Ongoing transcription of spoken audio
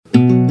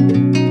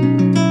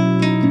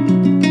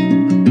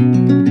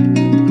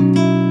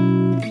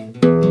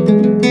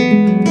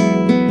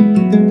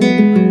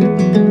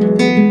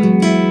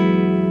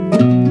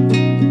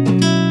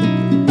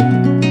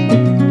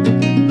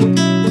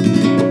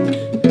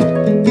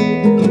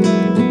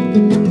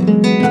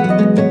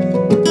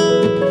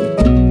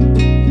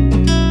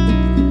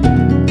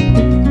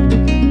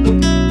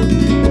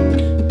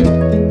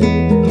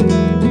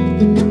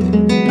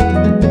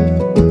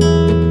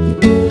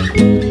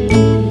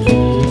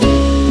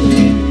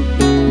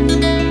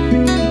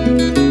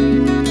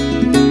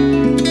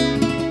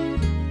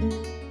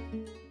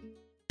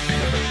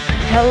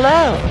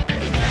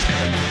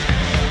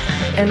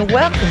and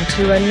welcome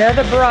to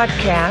another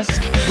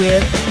broadcast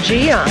with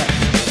Gian.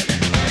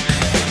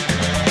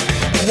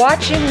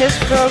 Watching this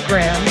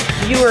program,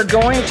 you are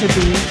going to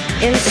be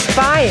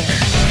inspired,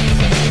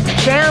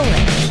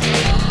 challenged,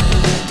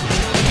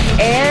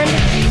 and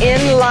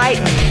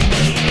enlightened.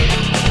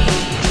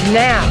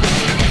 Now,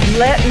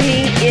 let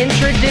me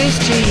introduce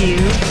to you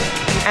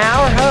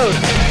our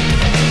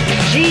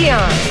host,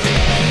 Gian.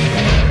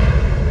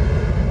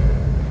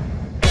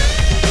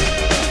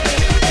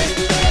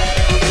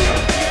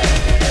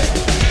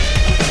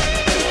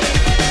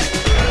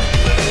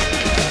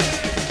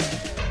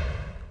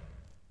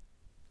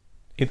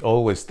 It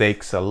always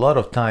takes a lot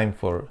of time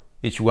for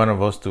each one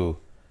of us to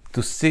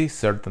see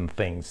certain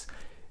things,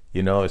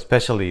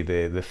 especially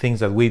the things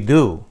that we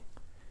do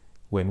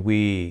when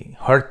we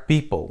hurt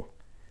people.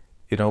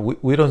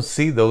 We don't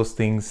see those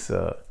things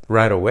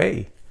right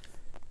away.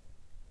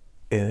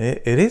 And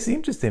it is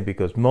interesting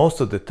because most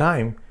of the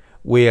time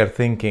we are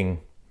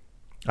thinking,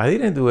 I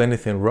didn't do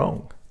anything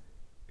wrong.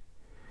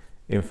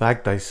 In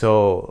fact, I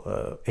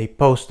saw a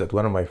post that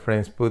one of my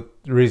friends put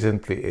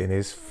recently, and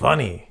it's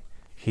funny.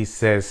 He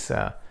says,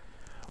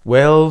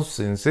 well,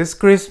 since it's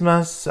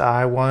Christmas,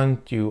 I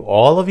want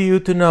all of you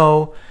to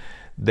know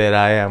that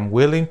I am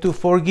willing to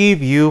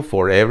forgive you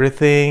for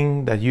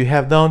everything that you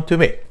have done to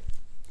me.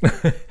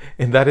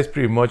 And that is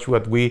pretty much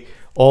what we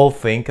all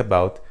think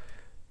about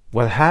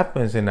what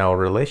happens in our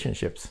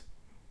relationships.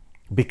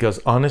 Because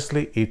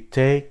honestly, it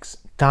takes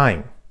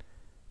time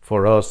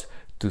for us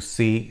to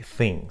see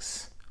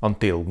things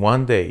until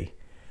one day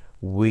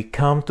we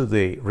come to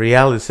the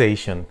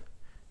realization,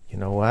 you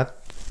know what?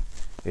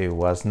 It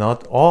was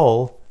not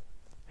all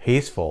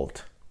his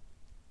fault.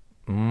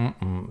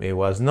 It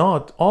was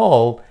not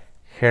all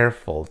her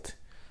fault.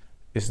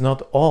 It's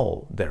not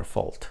all their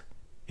fault.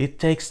 It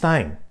takes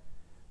time.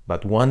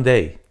 But one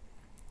day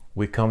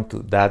we come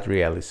to that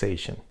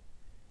realization.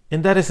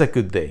 And that is a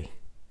good day.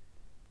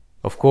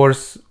 Of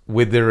course,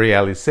 with the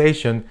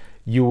realization,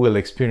 you will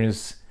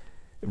experience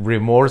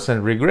remorse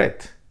and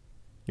regret.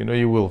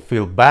 You will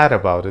feel bad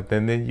about it.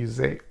 And then you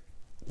say,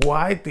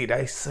 why did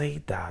I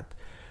say that?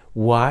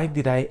 Why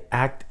did I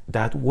act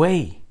that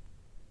way?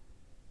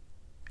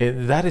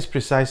 And that is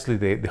precisely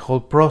the whole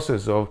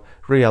process of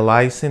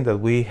realizing that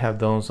we have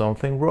done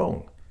something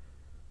wrong.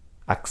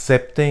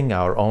 Accepting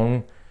our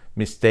own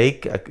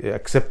mistake,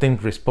 accepting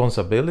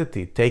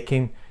responsibility,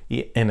 taking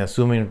and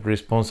assuming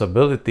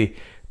responsibility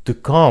to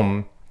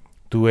come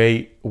to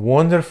a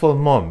wonderful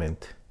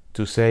moment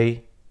to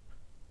say,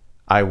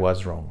 I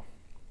was wrong.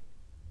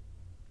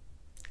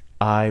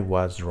 I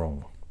was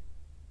wrong.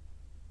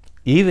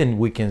 Even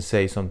we can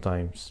say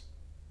sometimes,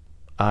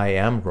 I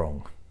am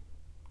wrong.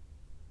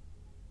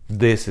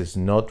 This is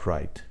not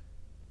right.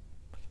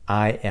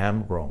 I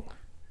am wrong.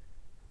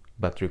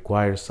 But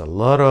requires a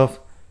lot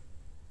of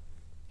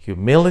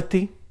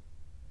humility,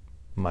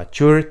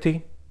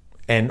 maturity,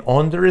 and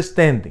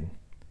understanding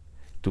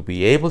to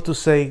be able to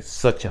say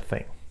such a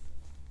thing.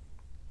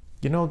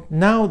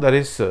 Now that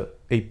is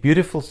a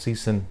beautiful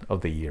season of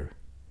the year,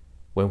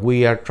 when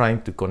we are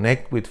trying to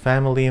connect with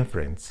family and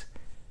friends,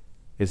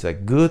 is a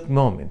good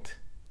moment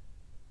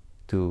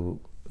to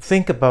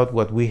think about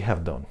what we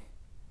have done.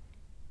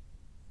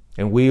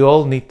 And we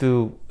all need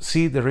to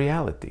see the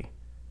reality.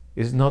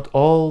 It's not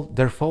all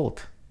their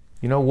fault.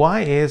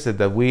 Why is it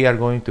that we are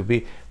going to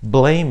be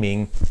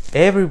blaming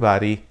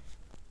everybody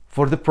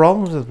for the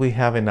problems that we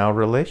have in our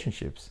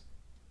relationships?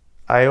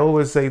 I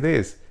always say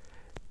this.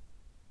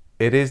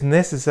 It is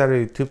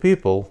necessary to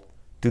people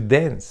to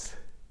dance.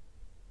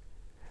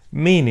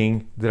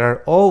 Meaning there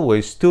are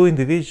always two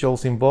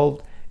individuals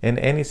involved in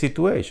any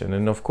situation.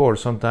 And of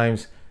course,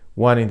 sometimes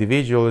one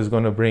individual is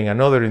going to bring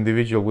another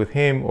individual with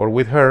him or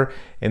with her,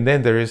 and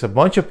then there is a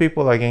bunch of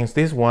people against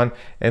this one,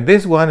 and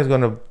this one is going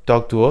to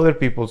talk to other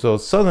people. So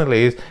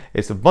suddenly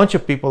it's a bunch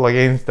of people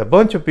against a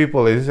bunch of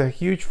people. It's a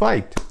huge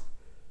fight.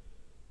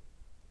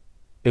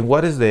 And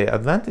what is the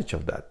advantage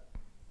of that?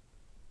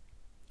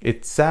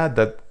 It's sad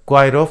that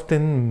quite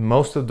often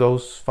most of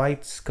those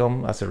fights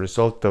come as a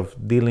result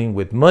of dealing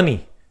with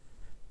money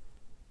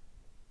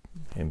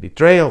and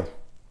betrayal.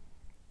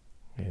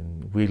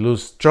 And we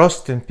lose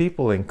trust in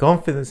people and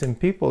confidence in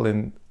people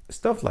and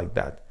stuff like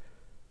that.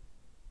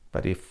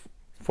 But if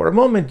for a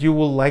moment you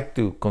would like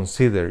to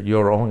consider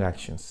your own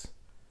actions,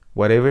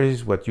 whatever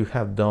is what you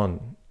have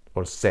done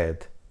or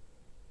said,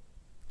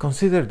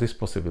 consider this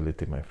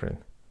possibility, my friend.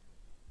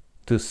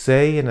 To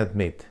say and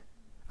admit,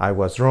 I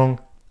was wrong,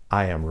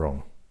 I am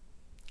wrong.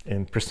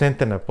 And present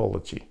an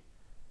apology.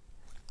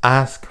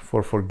 Ask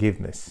for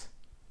forgiveness.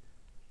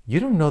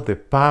 You don't know the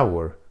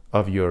power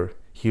of your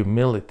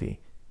humility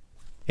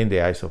in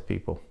the eyes of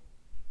people.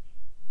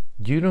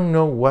 You don't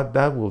know what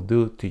that will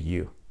do to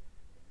you.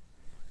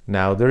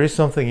 Now, there is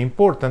something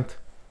important,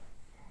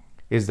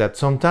 is that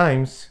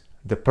sometimes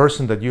the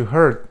person that you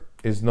hurt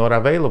is not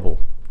available,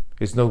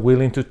 is not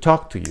willing to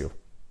talk to you,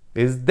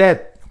 is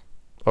dead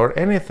or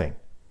anything.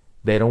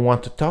 They don't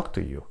want to talk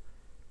to you.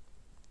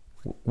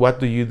 What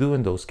do you do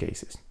in those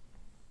cases?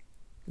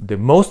 The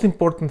most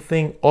important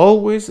thing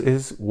always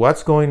is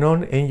what's going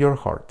on in your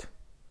heart.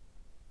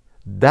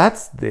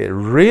 That's the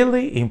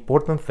really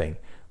important thing.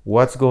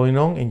 What's going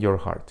on in your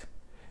heart?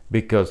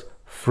 Because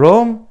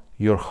from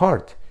your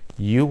heart,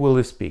 you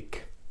will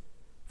speak.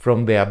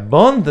 From the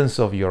abundance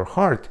of your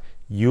heart,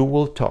 you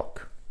will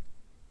talk.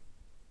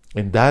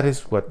 And that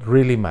is what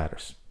really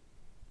matters.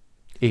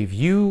 If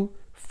you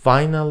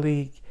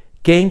finally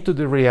came to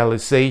the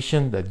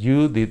realization that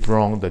you did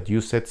wrong, that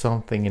you said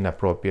something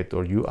inappropriate,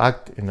 or you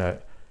act in a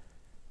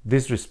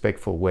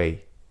disrespectful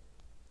way,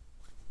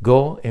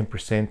 go and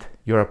present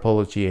your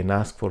apology and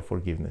ask for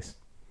forgiveness.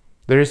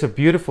 There is a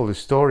beautiful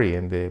story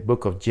in the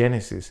book of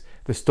Genesis,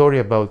 the story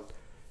about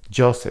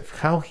Joseph,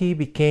 how he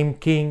became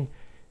king,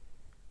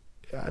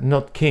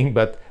 not king,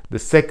 but the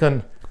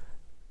second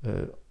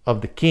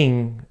of the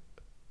king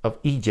of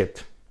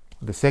Egypt,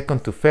 the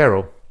second to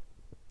Pharaoh.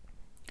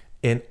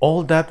 And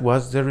all that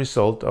was the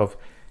result of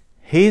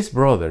his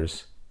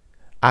brothers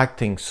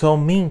acting so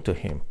mean to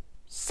him,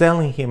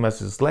 selling him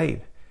as a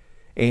slave.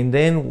 And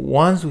then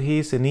once he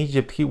is in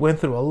Egypt, he went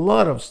through a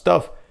lot of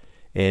stuff.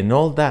 And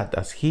all that,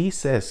 as he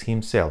says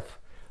himself,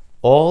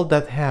 all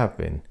that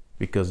happened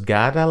because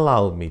God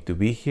allowed me to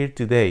be here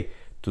today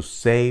to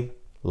save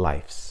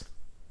lives.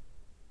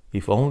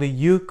 If only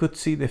you could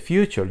see the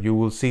future, you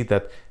will see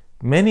that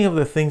many of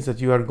the things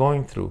that you are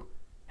going through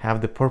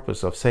have the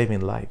purpose of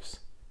saving lives.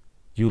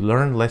 You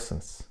learn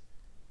lessons.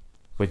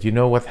 But you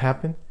know what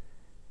happened?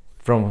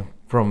 From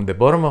the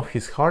bottom of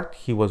his heart,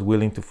 he was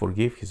willing to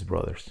forgive his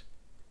brothers.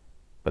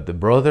 But the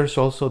brothers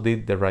also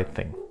did the right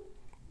thing.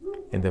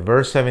 In the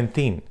verse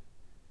 17,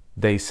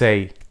 they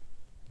say,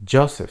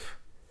 Joseph,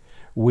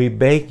 we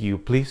beg you,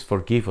 please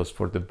forgive us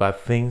for the bad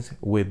things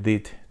we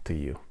did to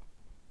you.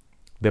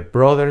 The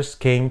brothers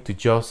came to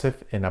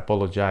Joseph and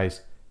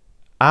apologized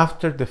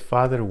after the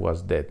father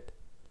was dead,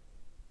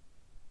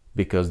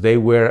 because they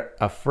were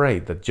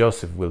afraid that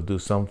Joseph will do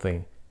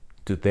something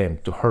to them,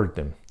 to hurt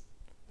them,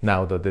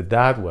 now that the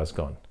dad was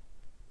gone.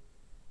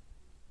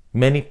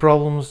 Many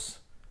problems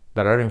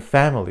that are in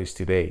families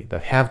today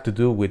that have to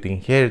do with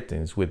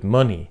inheritance, with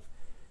money,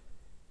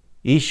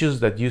 issues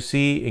that you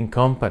see in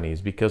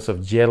companies because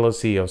of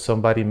jealousy of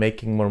somebody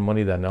making more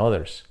money than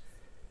others,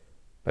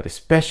 but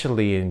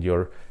especially in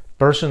your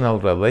personal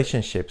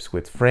relationships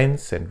with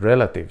friends and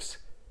relatives,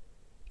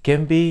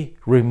 can be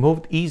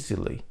removed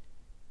easily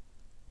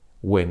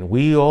when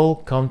we all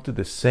come to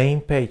the same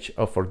page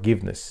of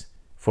forgiveness.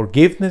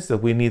 Forgiveness that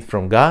we need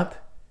from God,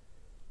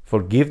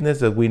 forgiveness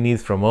that we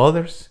need from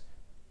others,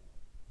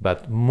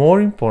 but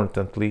more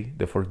importantly,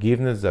 the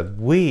forgiveness that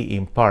we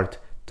impart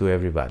to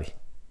everybody,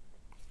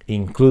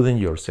 including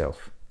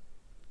yourself.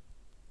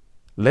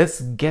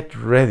 Let's get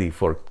ready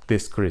for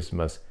this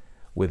Christmas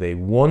with a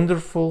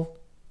wonderful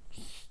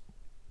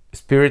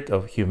spirit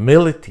of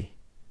humility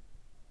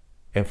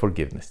and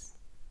forgiveness.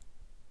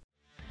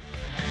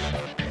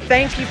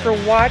 Thank you for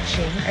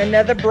watching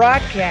another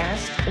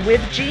broadcast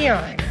with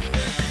Gian.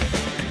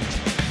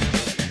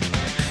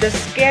 The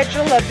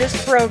schedule of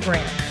this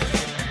program: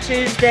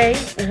 Tuesday,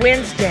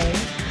 Wednesday,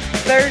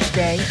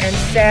 Thursday, and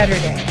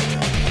Saturday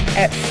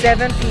at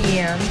 7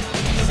 p.m.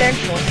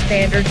 Central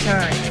Standard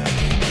Time.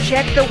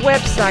 Check the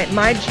website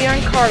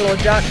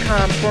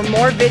mygiancarlo.com for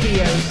more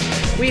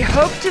videos. We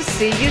hope to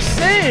see you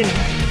soon.